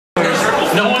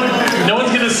No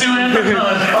one's gonna sue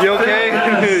Anthrocon. You okay?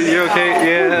 You okay?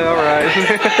 Yeah, all right.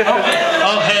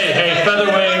 Oh, hey,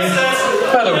 featherweight.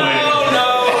 No.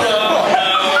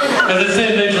 Because it's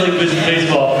in Major League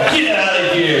Baseball. Get out of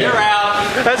here. You're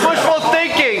out. That's wishful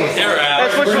thinking. You're out.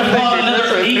 That's wishful We're gonna thinking.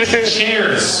 another 8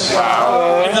 chairs.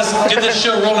 Get this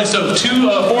show rolling. So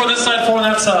 4 on this side, 4 on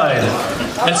that side,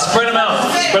 and spread them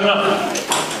out. Spread them out.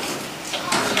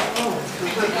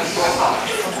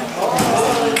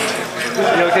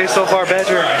 You okay so far,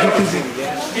 Badger?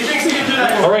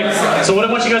 Alright, so what I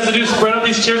want you guys to do is spread out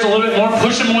these chairs a little bit more,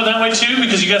 push them more that way too,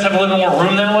 because you guys have a little more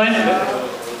room that way.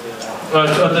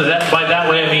 By that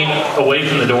way I mean away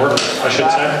from the door, I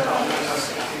should say.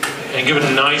 And give it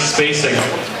a nice spacing.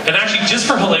 And actually, just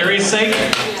for hilarious sake,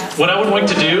 what I would like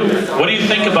to do, what do you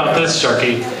think about this,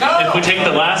 Sharky? If we take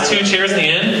the last 2 chairs in the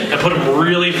end and put them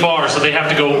really far so they have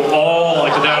to go all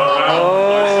like down around.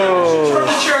 Oh. Turn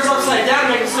the chairs upside down,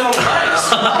 make them sit on the legs.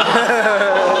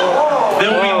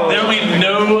 There'll be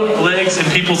no legs in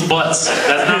people's butts.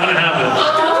 That's not going to happen.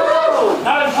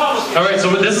 Not in public. All right, so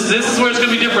this is where it's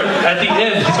going to be different. At the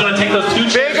end, he's going to take those 2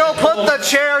 chairs. Bagel, put the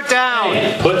chair down.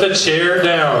 Put the chair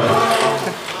down.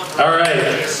 All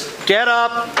right. Get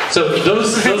up. So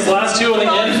those last 2 on the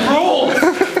end.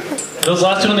 Those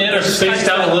last 2 on the end are spaced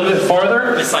out a little bit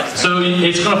farther. So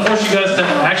it's going to force you guys to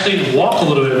actually walk a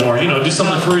little bit more. You know, do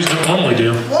something the furries don't normally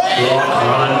do. Walk,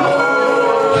 run.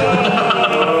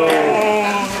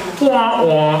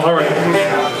 All right.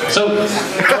 So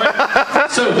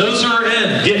those who are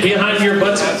in, get behind your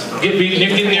butts. Get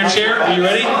in your chair. Are you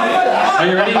ready? Are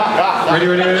you ready?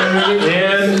 Ready,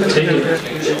 and take it.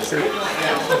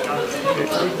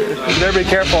 You better be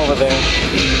careful over there.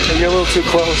 You're a little too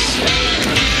close.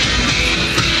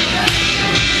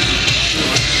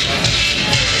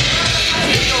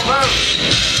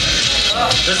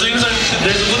 There's a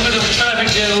little bit of traffic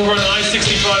jam over on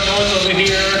I-65 north over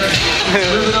here.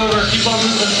 Moving over, keep on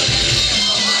moving.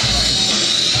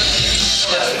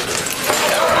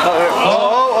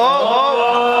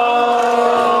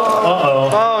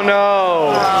 Oh no.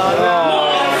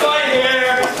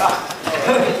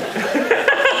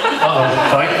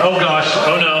 Fight. Oh gosh.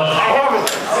 Oh no.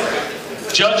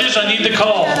 Judges, I need the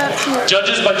call.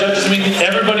 Judges, by judges, I mean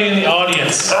everybody in the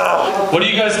audience. What do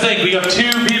you guys think? We have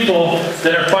 2 people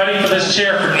that are fighting for this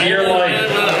chair for dear life.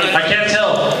 I can't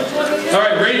tell. All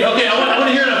right, great. Okay, I want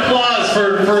to hear an applause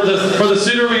for the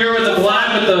suit over here with the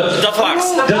black with the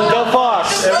Fox. The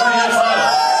fox. Everybody has fun.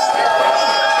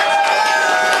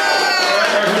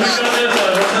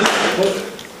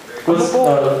 What's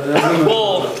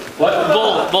Bull. What?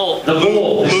 Bull. The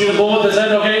bull. You see the bull with his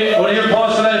head? Okay. I want to hear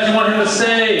applause for that if you want him to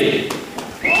say.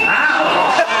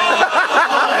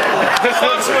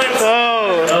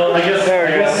 Oh, I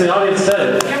guess the audience said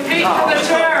it. Compete for the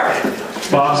chair.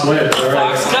 Fox wins. All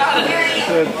right. Fox got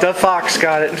it. The fox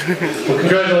got it. Well,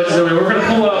 congratulations, everybody. We're going to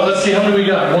pull out, let's see, how many we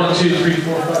got? 1, 2, 3,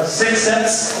 4, 5, 6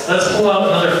 sets. Let's pull out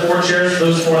another 4 chairs.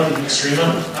 Those 4 on the extreme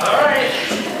one. Alright.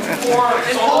 4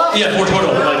 total? Yeah, 4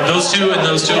 total. Like those 2 and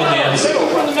those 2 on the ends. Pull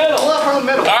from the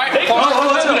middle. Alright,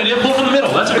 Oh, that's a good idea. Pull from the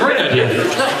middle. That's a great idea.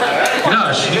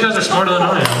 Gosh, you guys are smarter than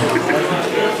I am.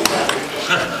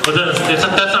 But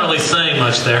that's not really saying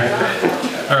much there.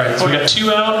 All right, so we got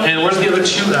 2 out, and where's the other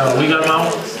 2 out? We got them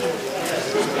out?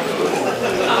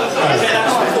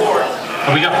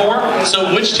 Oh, we got 4?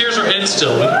 So which chairs are in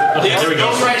still? Okay, there we go.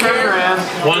 Right here.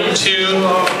 1, 2...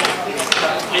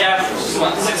 Yeah,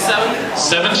 6, 7?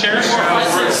 7 chairs?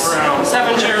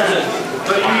 7 chairs in.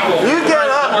 You get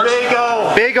up,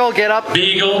 Bagel. Bagel, get up.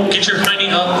 Beagle, get your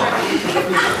hiney up.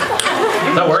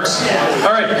 That works.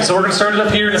 All right, so we're going to start it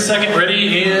up here in a second.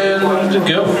 Ready, and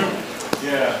go.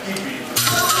 Yeah.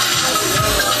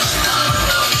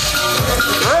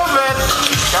 Move it.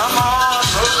 Come on,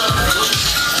 move it.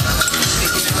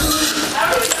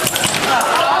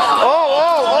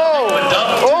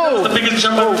 That was the biggest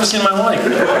jump I've ever seen in my life.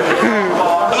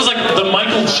 That was like the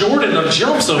Michael Jordan of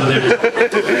jumps over there.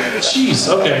 Jeez,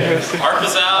 okay. Harp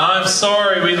is out. I'm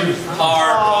sorry, we...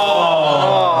 Harp.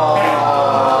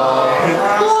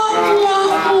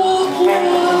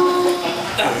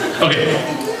 Okay,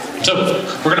 so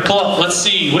we're gonna pull up. Let's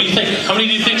see. What do you think? How many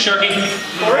do you think, Sharky?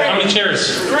 3. How many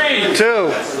chairs? 3.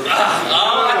 2.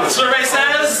 Survey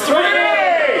says 3.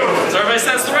 Survey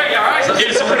says 3. All right.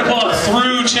 Okay, so we're gonna pull up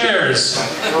through chairs.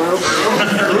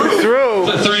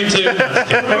 Through. 3, 2.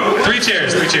 3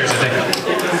 chairs. 3 chairs, I think.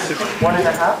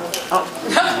 1.5.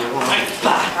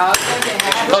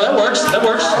 Oh, that works. That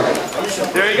works.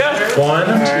 There you go. 1,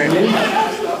 2.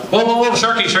 Whoa,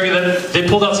 Sharky, they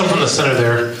pulled out some from the center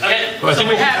there. Okay, I think so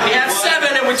we had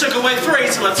 7 and we took away 3,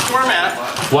 so let's score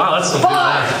math. Wow, that's some good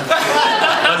math.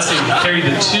 Let's see. carry the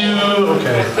 2.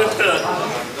 Okay.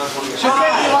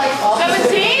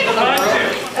 17?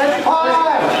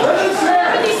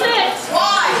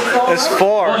 It's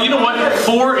 4. Well, you know what?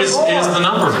 4 is the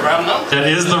number. That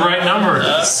is the right number.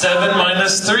 7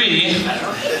 minus 3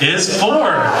 is 4.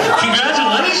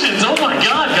 Congratulations! Oh my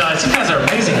God, guys, you guys are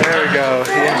amazing. There we go.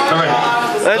 Yeah. All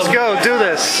right, Let's go. Do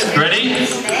this. ready?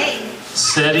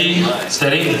 Steady,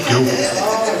 steady,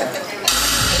 go.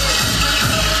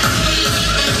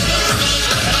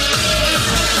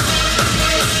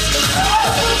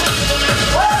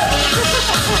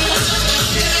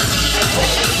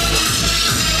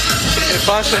 If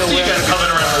I should have You win. guys coming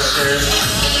around those stairs.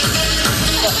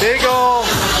 Big ol'.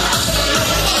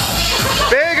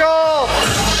 Big ol'.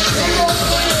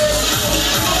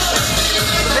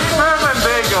 Big moving,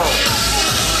 big ol'.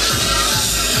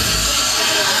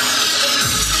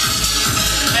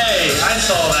 Hey, I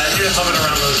saw that. You're coming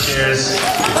around those stairs.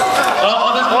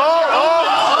 Oh, that's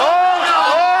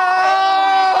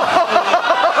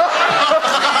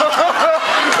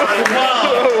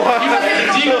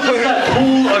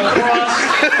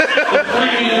the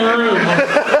freaking room.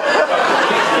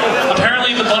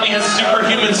 Apparently the bunny has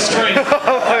superhuman strength.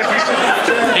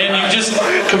 And you just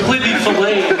completely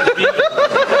filleted.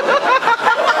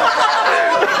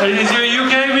 Are you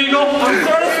okay, Beagle? I'm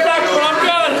sort of stuck, but I'm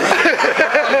good.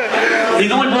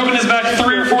 He's only broken his back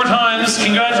 3 or 4 times.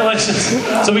 Congratulations.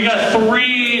 So we got 4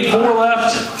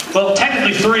 left. Well,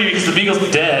 technically 3 because the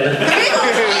Beagle's dead.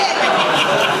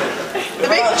 The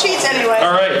Beagle cheats anyway.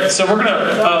 All right, so we're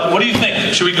gonna. What do you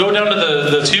think? Should we go down to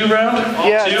the 2 round?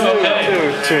 Yeah, 2. two,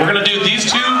 Okay. two. We're gonna do these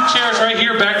 2 chairs right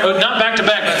here, not back to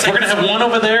back. We're gonna have one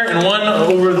over there and one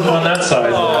over on that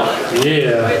side.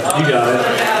 Yeah, you got it.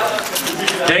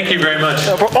 Thank you very much.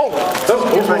 Oh,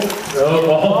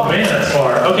 Man, that's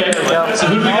far. Okay. So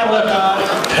who do we got left?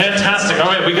 Fantastic. All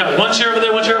right, we got one chair over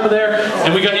there,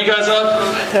 and we got you guys up.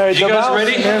 You guys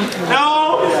ready?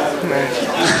 No!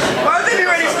 Why would they be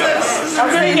ready for this? I'm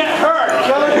gonna get hurt.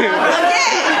 Again!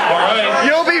 All right.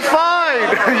 you'll be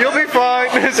fine. You'll be fine.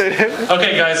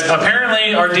 Okay, guys.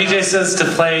 Apparently, our DJ says to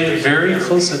play very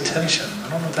close attention. I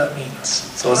don't know what that means.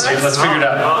 So let's figure it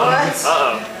out.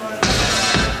 What?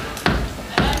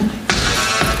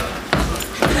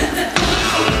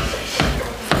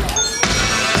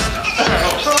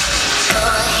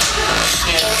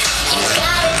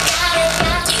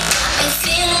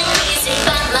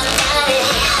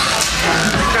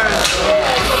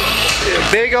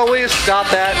 Big always stop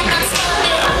that.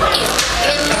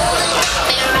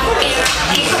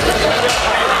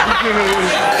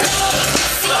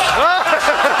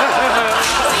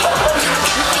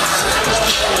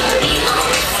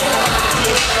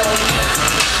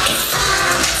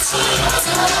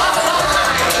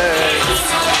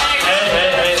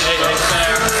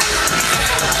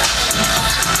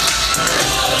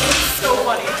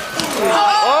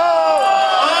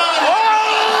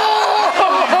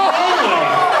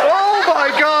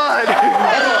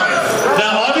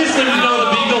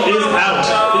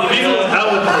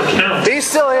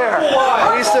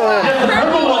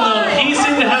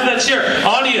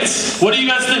 What do you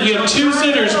guys think? We have 2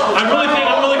 sitters. I really think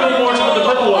I'm really going more to the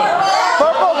purple one.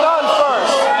 Purple gone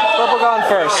first. Purple gone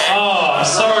first. Oh, I'm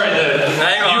sorry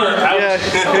that you were out.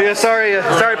 Yeah,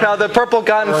 sorry, pal. The purple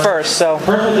gone first. So.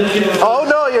 Purple didn't get it. Oh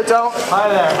no, you don't. Hi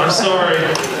there. I'm sorry.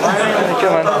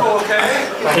 Come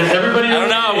on. Is everybody? I don't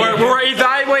know. We're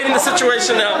evaluating the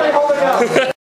situation now.